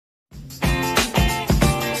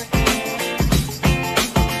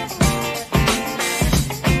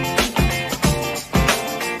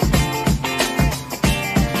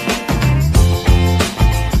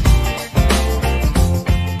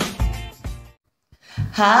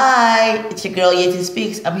Hi, it's your girl Yeti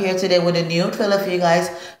Speaks. I'm here today with a new trailer for you guys.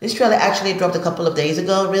 This trailer actually dropped a couple of days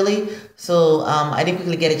ago, really. So I didn't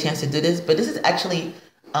quickly get a chance to do this, but this is actually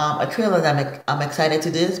a trailer that I'm excited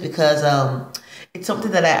to do this because it's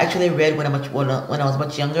something that I actually read when I was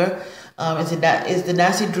much younger. It's the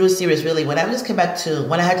Nancy Drew series, really. When I had just come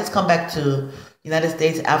back to United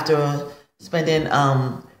States after spending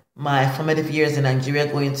my formative years in Nigeria,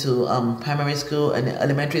 going to primary school and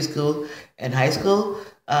elementary school and high school.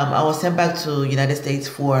 I was sent back to United States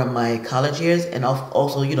for my college years and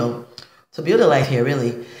also, to build a life here,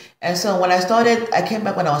 really. And so I came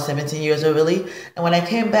back when I was 17 years old, really. And when I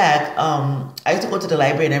came back, I used to go to the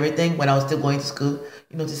library and everything when I was still going to school,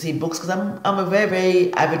 to see books because I'm a very,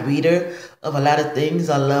 very avid reader of a lot of things.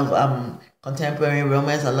 I love contemporary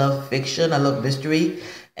romance. I love fiction. I love mystery.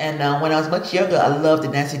 And when I was much younger, I loved the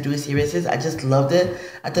Nancy Drew series. I just loved it.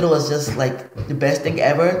 I thought it was just like the best thing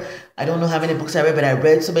ever. I don't know how many books I read, but I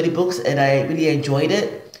read so many books and I really enjoyed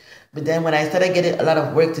it. But then when I started getting a lot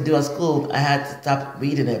of work to do at school, I had to stop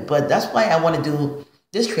reading it. But that's why I want to do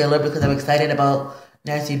this trailer because I'm excited about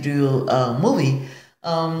Nancy Drew movie.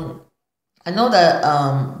 I know that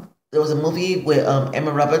there was a movie with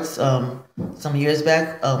Emma Roberts some years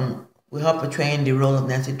back with her portraying the role of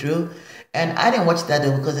Nancy Drew. And I didn't watch that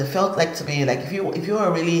though because it felt like to me like if you're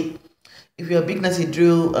a big Nancy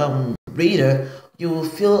Drew reader, you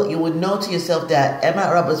would know to yourself that Emma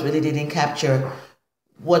Roberts really didn't capture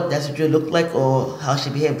what Nancy Drew looked like or how she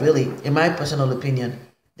behaved, really, in my personal opinion.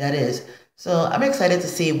 That is. So I'm excited to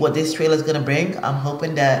see what this trailer is gonna bring. I'm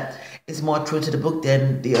hoping that it's more true to the book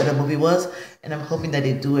than the other movie was, and I'm hoping that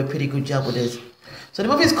they do a pretty good job with this. So the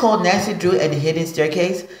movie is called Nancy Drew and the Hidden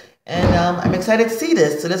Staircase. And I'm excited to see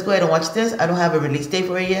this. So let's go ahead and watch this. I don't have a release date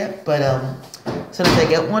for it yet, but as soon as I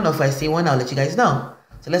get one or if I see one, I'll let you guys know.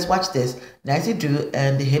 So let's watch this. Nancy Drew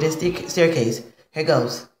and the Hidden Staircase. Here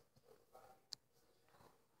goes.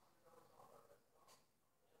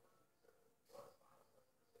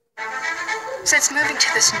 Since moving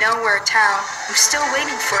to this nowhere town, I'm still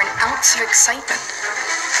waiting for an ounce of excitement.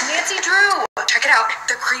 Nancy Drew! Check it out.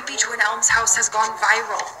 The creepy Twin Elms house has gone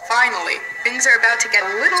viral. Finally, things are about to get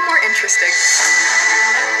a little more interesting.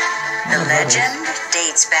 The legend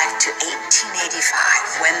dates back to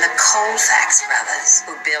 1885 when the Colfax brothers,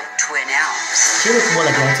 who built Twin Elms, She looks more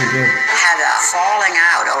like Nancy Drew. had a falling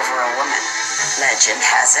out over a woman. Legend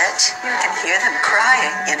has it, you can hear them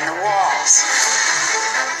crying in the walls.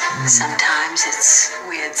 Sometimes it's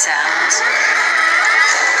weird sounds.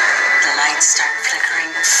 The lights start flickering.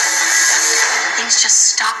 Things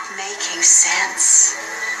just stop making sense.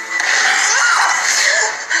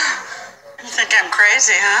 You think I'm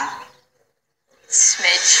crazy, huh?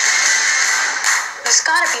 Smidge. There's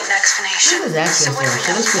gotta be an explanation. She was actually So what do we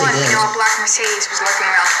she know? looks pretty One, we good. know a black Mercedes was lurking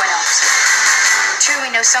around Twin Elms. Two, we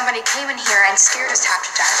know somebody came in here and scared us half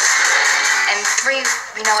to death. And three,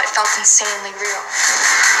 we know it felt insanely real.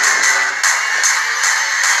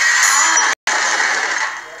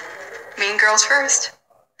 Mean Girls first.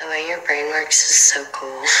 The way your brain works is so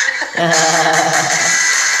cool.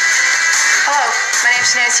 Hello, my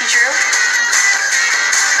name's Nancy Drew.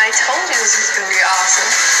 I told you this was gonna be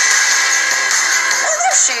awesome. Oh,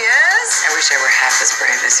 there she is. I wish I were half as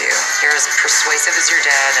brave as you. You're as persuasive as your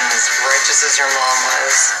dad and as righteous as your mom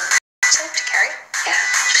was. Safe to carry. Yeah.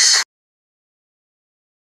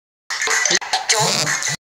 Don't.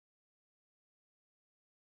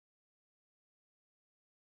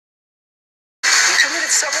 You committed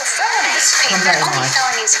several felonies. Come They're back, only Mike.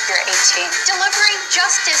 felonies if you're 18. Delivering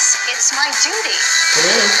justice, it's my duty. It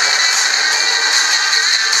is.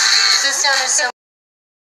 This town is so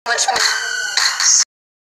much more.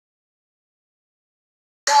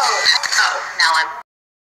 Oh, now I'm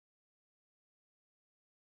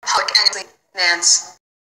public enemy. Nance.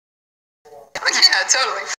 Yeah,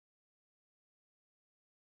 totally.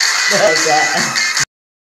 Like that.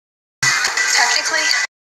 Technically,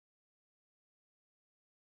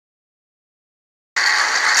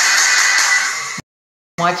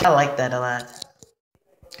 I like that a lot.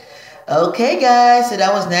 Okay, guys, so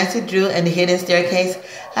that was Nancy Drew and the Hidden Staircase.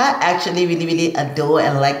 I actually really, really adore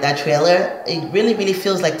and like that trailer. It really, really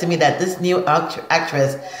feels like to me that this new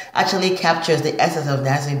actress actually captures the essence of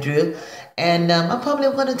Nancy Drew. And I'm probably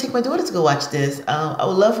going to take my daughter to go watch this. I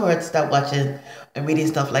would love for her to start watching and reading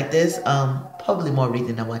stuff like this. Probably more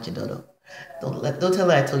reading than watching, though. Don't tell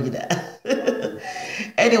her I told you that.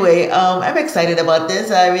 Anyway, I'm excited about this.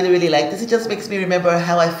 I really, really like this. It just makes me remember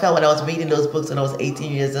how I felt when I was reading those books when I was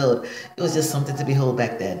 18 years old. It was just something to behold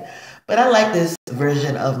back then. But I like this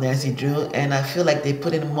version of Nancy Drew, and I feel like they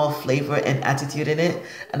put in more flavor and attitude in it,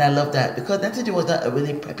 and I love that because Nancy Drew was not a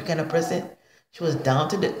really preppy kind of person. She was down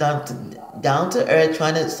to earth,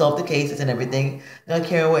 trying to solve the cases and everything, not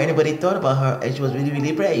caring what anybody thought about her, and she was really,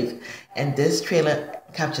 really brave. And this trailer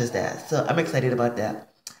captures that. So I'm excited about that.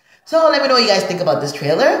 So let me know what you guys think about this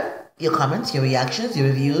trailer. Your comments, your reactions, your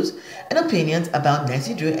reviews, and opinions about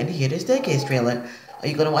Nancy Drew and the Hear the Staircase trailer. Are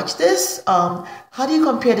you gonna watch this? How do you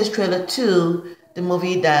compare this trailer to the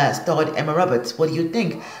movie that starred Emma Roberts? What do you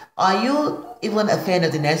think? Are you even a fan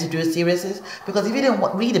of the Nancy Drew series? Because if you didn't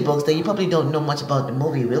read the books, then you probably don't know much about the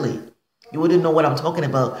movie, really. You wouldn't know what I'm talking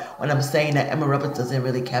about when I'm saying that Emma Roberts doesn't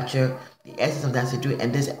really capture the essence of Nancy Drew,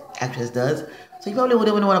 and this actress does. So you probably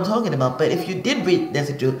wouldn't know what I'm talking about. But if you did read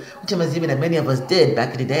Nancy Drew, which I'm assuming that many of us did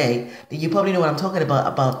back in the day, then you probably know what I'm talking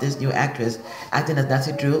about this new actress acting as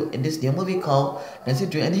Nancy Drew in this new movie called Nancy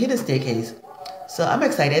Drew and the Hidden Staircase. So I'm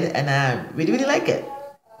excited, and I really, really like it.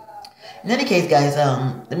 In any case, guys,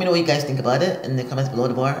 let me know what you guys think about it in the comments below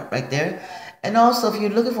the bar right there. And also, if you're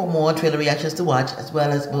looking for more trailer reactions to watch, as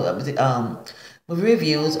well as movie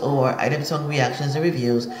reviews or item song reactions and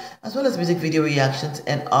reviews, as well as music video reactions,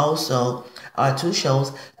 and also our two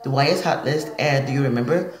shows, The Wire's Hot List and Do You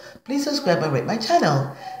Remember? Please subscribe and rate my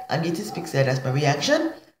channel. I'm Yeti Speaks There. That's my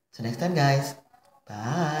reaction. Till next time, guys.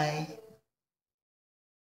 Bye.